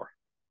anymore.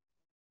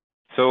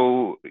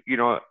 So,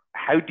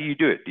 how do you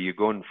do it? Do you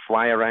go and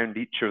fly around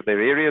each of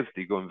their areas?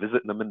 Do you go and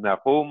visit them in their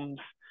homes?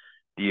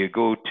 Do you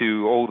go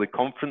to all the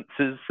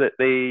conferences that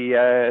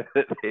they're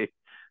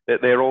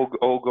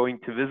all going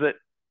to visit?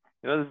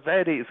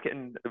 It's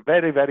getting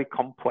very, very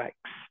complex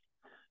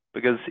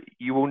because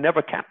you will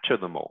never capture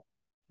them all.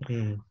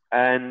 Mm.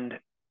 And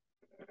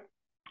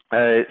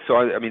so,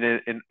 I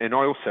mean, in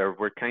Oilserve,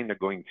 we're kind of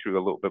going through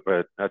a little bit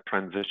of a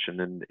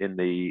transition in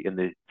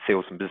the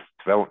sales and business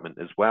development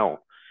as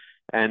well,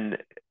 and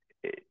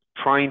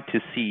trying to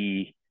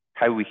see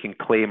how we can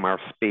claim our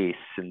space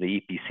in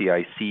the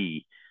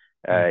EPCIC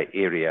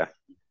area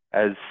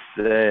as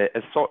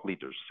thought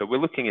leaders. So we're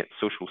looking at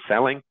social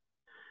selling.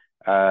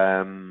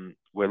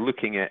 We're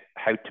looking at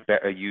how to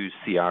better use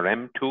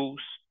CRM tools,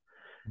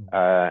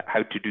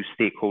 how to do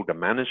stakeholder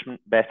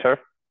management better.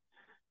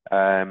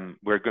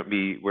 We're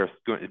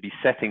going to be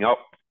setting up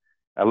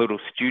a little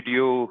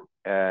studio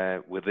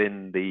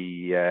within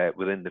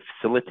the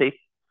facility,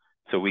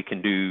 so we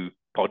can do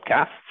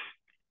podcasts,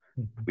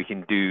 we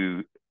can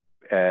do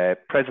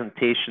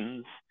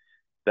presentations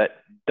that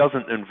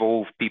doesn't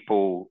involve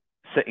people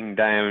sitting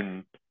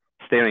down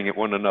staring at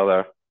one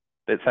another.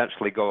 That's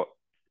actually got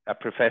a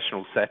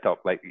professional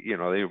setup, like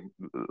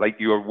like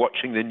you're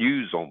watching the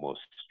news almost,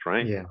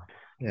 right? Yeah.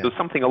 Yeah. So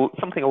something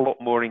a lot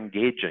more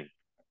engaging.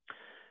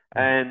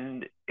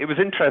 And it was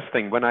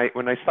interesting when I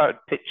started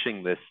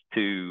pitching this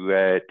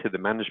to the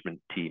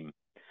management team,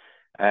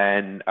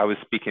 and I was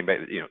speaking about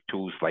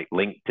tools like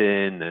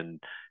LinkedIn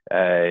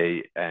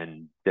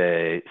and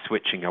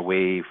switching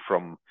away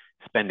from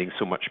spending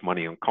so much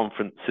money on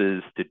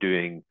conferences to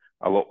doing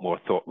a lot more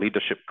thought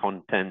leadership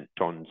content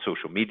on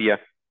social media.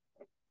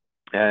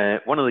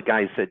 One of the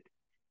guys said,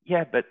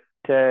 "Yeah, but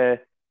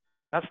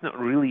that's not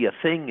really a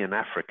thing in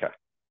Africa."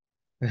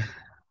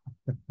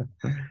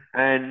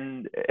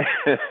 And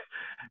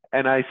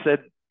and I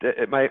said,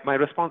 my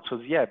response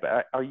was, "Yeah,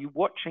 but are you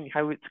watching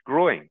how it's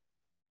growing?"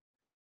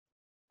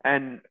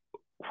 And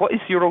what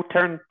is your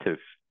alternative?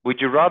 Would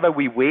you rather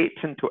we wait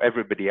until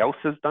everybody else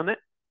has done it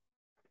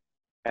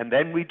and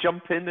then we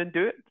jump in and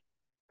do it?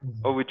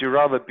 Mm-hmm. Or would you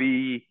rather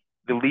be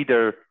the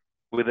leader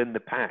within the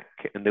pack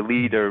and the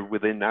leader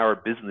within our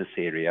business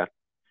area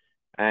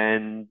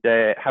and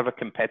have a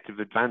competitive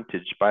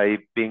advantage by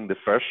being the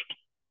first,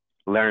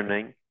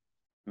 learning,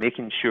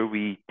 making sure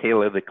we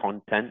tailor the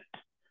content,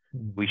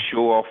 we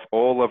show off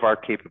all of our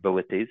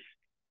capabilities,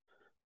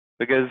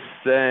 because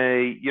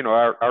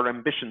our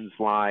ambitions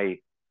lie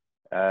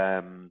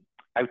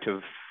out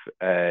of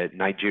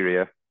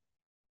Nigeria.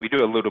 We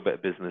do a little bit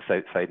of business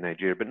outside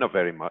Nigeria, but not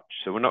very much.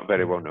 So we're not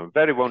very well known.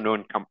 Very well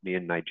known company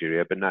in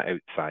Nigeria, but not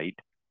outside.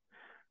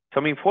 So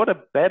I mean, what a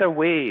better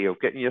way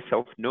of getting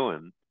yourself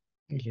known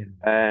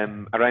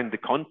around the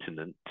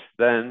continent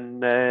than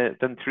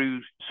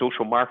through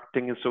social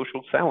marketing and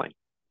social selling.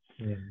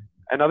 Yeah.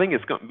 And I think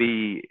it's going to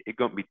be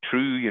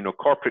true.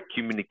 Corporate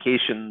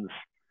communications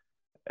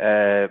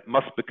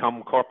must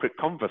become corporate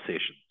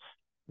conversations.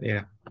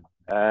 Yeah.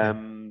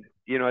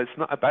 It's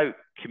not about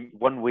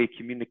one-way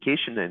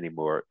communication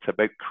anymore. It's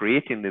about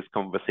creating these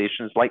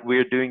conversations like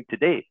we're doing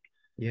today.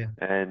 Yeah.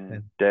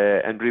 And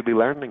really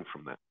learning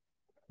from that.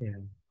 Yeah.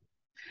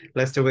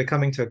 Lester, we're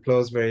coming to a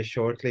close very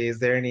shortly. Is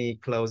there any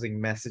closing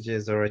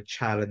messages or a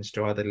challenge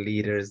to other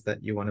leaders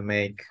that you want to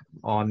make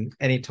on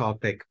any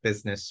topic,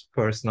 business,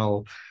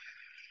 personal,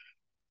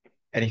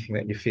 anything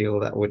that you feel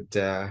that would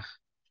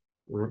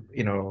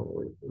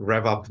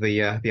rev up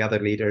the other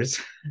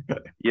leaders?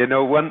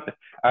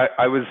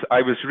 I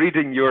was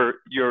reading your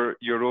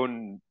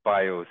own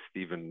bio,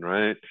 Stephen,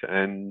 right?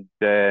 And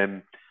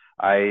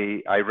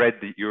I read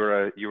that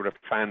you're a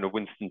fan of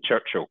Winston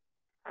Churchill.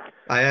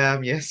 I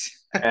am, yes.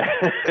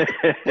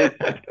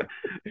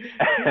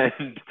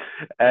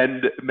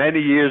 and many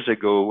years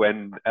ago,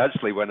 when I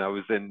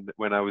was in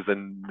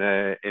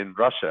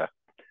Russia,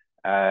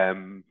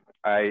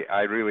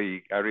 I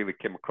really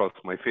came across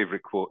my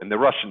favorite quote, and the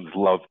Russians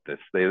loved this.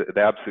 They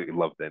absolutely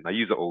loved it. And I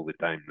use it all the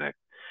time now,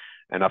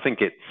 and I think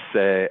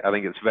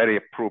it's very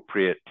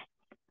appropriate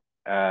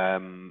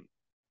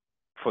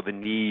for the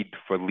need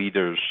for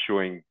leaders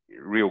showing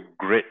real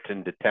grit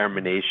and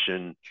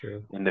determination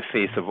in the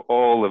face of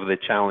all of the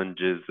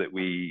challenges that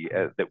we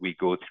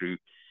go through,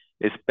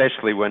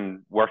 especially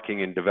when working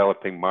in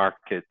developing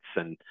markets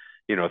and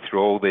through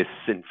all this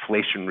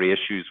inflationary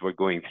issues we're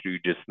going through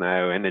just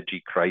now,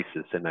 energy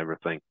crisis and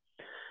everything.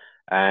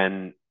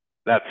 And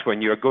that's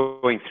when you're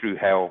going through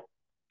hell,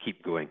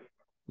 keep going.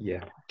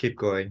 Yeah, keep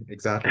going.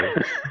 Exactly.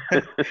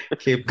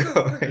 Keep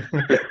going.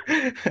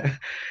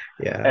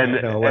 Yeah.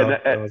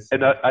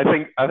 And I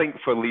think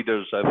for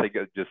leaders, I think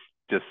it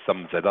just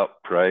sums it up,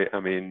 right?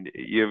 I mean,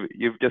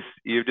 you've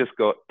just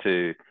got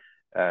to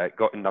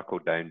knuckle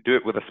down, do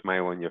it with a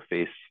smile on your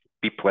face,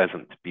 be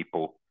pleasant to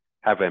people,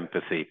 have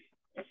empathy,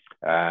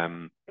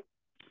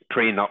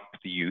 train up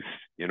the youth.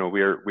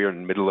 We're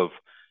in the middle of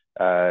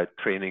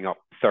training up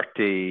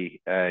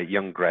 30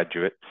 young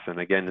graduates, and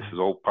again, this is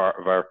all part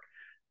of our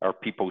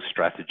people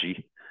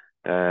strategy,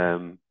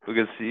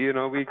 because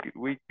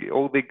we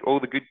all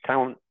the good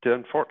talent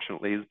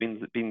unfortunately has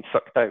been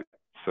sucked out.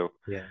 So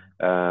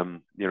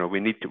we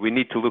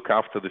need to look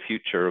after the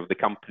future of the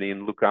company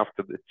and look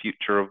after the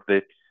future of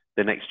the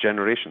next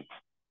generations.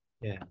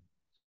 Yeah,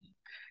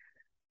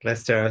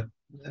 Lester,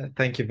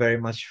 thank you very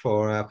much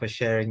for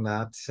sharing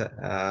that,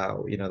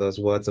 those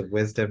words of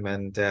wisdom,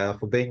 and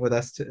for being with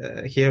us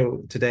here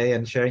today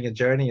and sharing your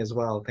journey as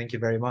well. Thank you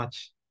very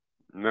much.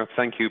 No,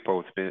 thank you,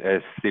 Paul.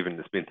 Stephen,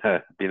 it's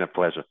been a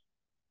pleasure.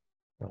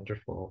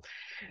 Wonderful.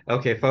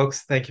 Okay,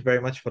 folks, thank you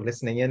very much for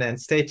listening in, and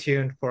stay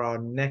tuned for our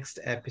next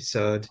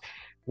episode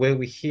where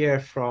we hear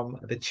from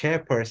the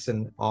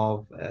chairperson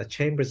of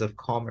Chambers of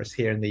Commerce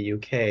here in the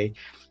UK.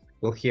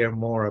 We'll hear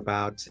more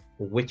about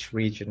which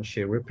region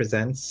she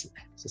represents.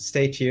 So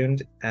stay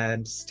tuned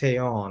and stay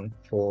on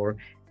for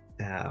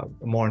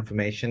more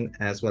information,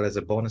 as well as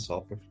a bonus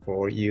offer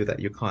for you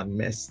that you can't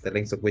miss, the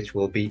links of which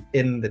will be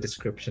in the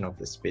description of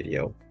this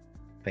video.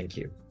 Thank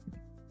you.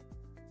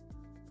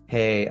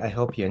 Hey, I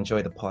hope you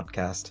enjoy the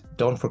podcast.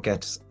 Don't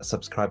forget to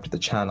subscribe to the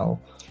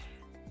channel.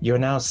 You're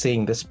now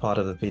seeing this part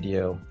of the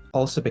video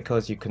also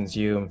because you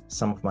consume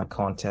some of my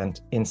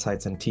content,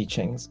 insights, and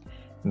teachings.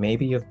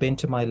 Maybe you've been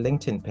to my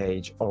LinkedIn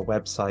page or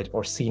website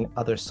or seen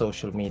other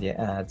social media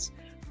ads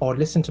or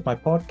listened to my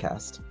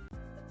podcast.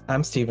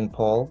 I'm Stephen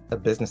Paul, a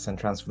business and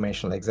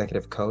transformational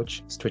executive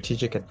coach,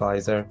 strategic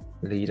advisor,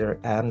 leader,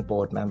 and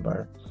board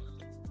member.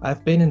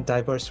 I've been in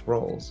diverse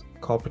roles,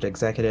 corporate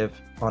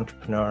executive,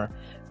 entrepreneur,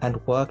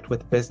 and worked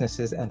with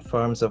businesses and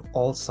firms of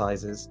all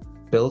sizes,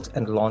 built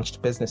and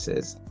launched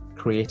businesses,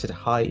 created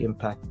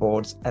high-impact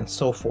boards, and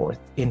so forth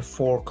in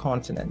 4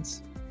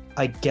 continents.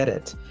 I get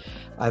it.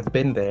 I've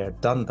been there,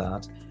 done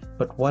that,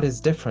 but what is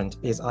different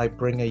is I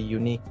bring a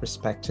unique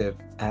perspective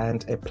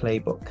and a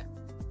playbook.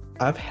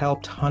 I've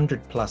helped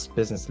 100+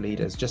 business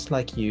leaders just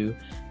like you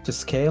to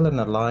scale and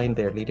align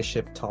their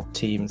leadership top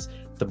teams,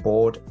 the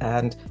board,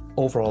 and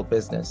overall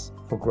business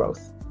for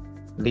growth.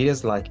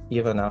 Leaders like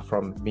Ivana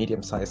from a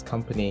medium-sized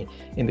company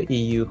in the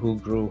EU who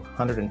grew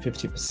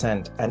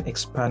 150% and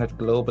expanded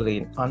globally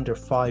in under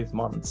 5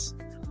 months.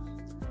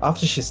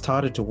 After she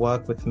started to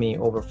work with me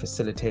over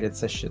facilitated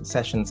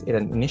sessions in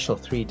an initial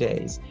 3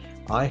 days,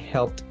 I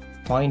helped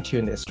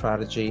fine-tune their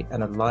strategy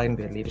and align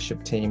their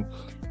leadership team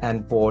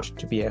and board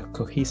to be a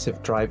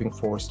cohesive driving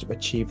force to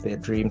achieve their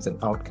dreams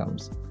and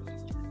outcomes.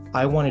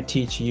 I want to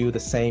teach you the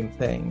same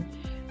thing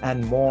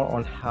and more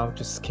on how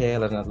to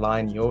scale and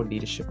align your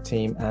leadership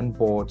team and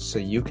board so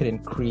you can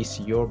increase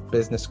your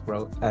business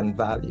growth and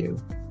value.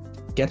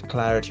 Get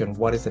clarity on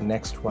what is the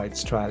next right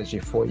strategy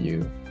for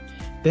you.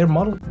 There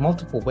are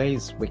multiple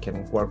ways we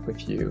can work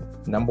with you.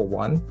 Number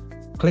one,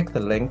 click the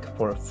link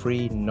for a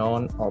free,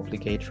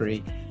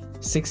 non-obligatory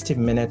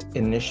 60-minute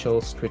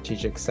initial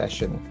strategic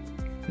session.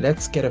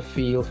 Let's get a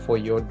feel for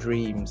your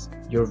dreams,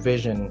 your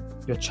vision,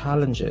 your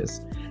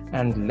challenges,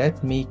 and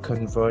let me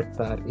convert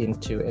that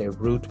into a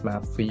route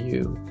map for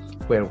you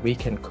where we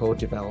can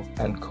co-develop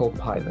and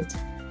co-pilot.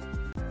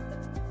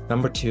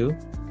 Number two,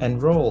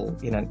 enroll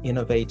in an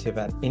innovative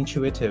and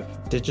intuitive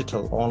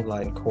digital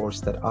online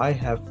course that I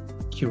have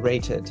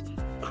created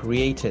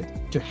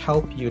to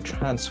help you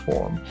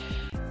transform.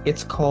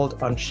 It's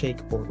called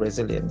Unshakable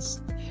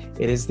Resilience.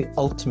 It is the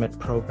ultimate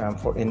program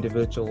for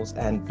individuals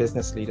and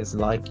business leaders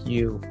like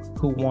you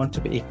who want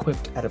to be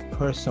equipped at a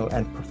personal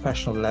and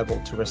professional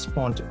level to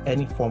respond to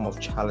any form of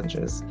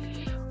challenges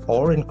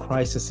or in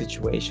crisis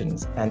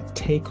situations and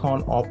take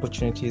on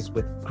opportunities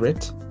with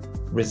grit,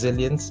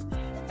 resilience,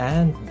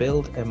 and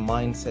build a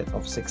mindset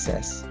of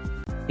success.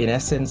 In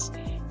essence,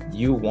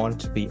 you want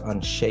to be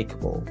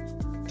unshakable,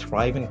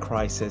 thrive in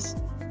crisis,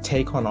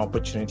 take on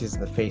opportunities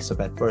in the face of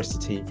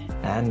adversity,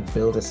 and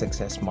build a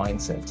success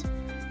mindset.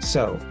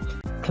 So,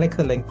 click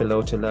the link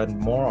below to learn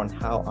more on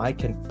how I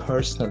can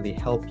personally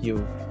help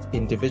you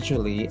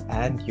individually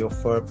and your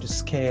firm to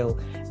scale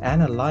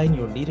and align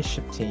your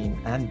leadership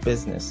team and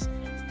business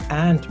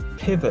and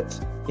pivot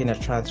in a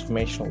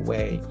transformational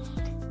way.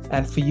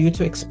 And for you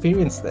to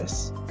experience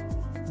this,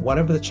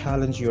 whatever the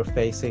challenge you're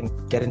facing,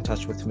 get in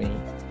touch with me.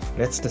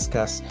 Let's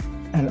discuss,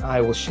 and I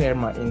will share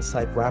my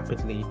insight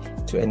rapidly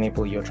to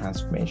enable your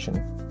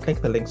transformation.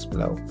 Click the links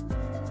below.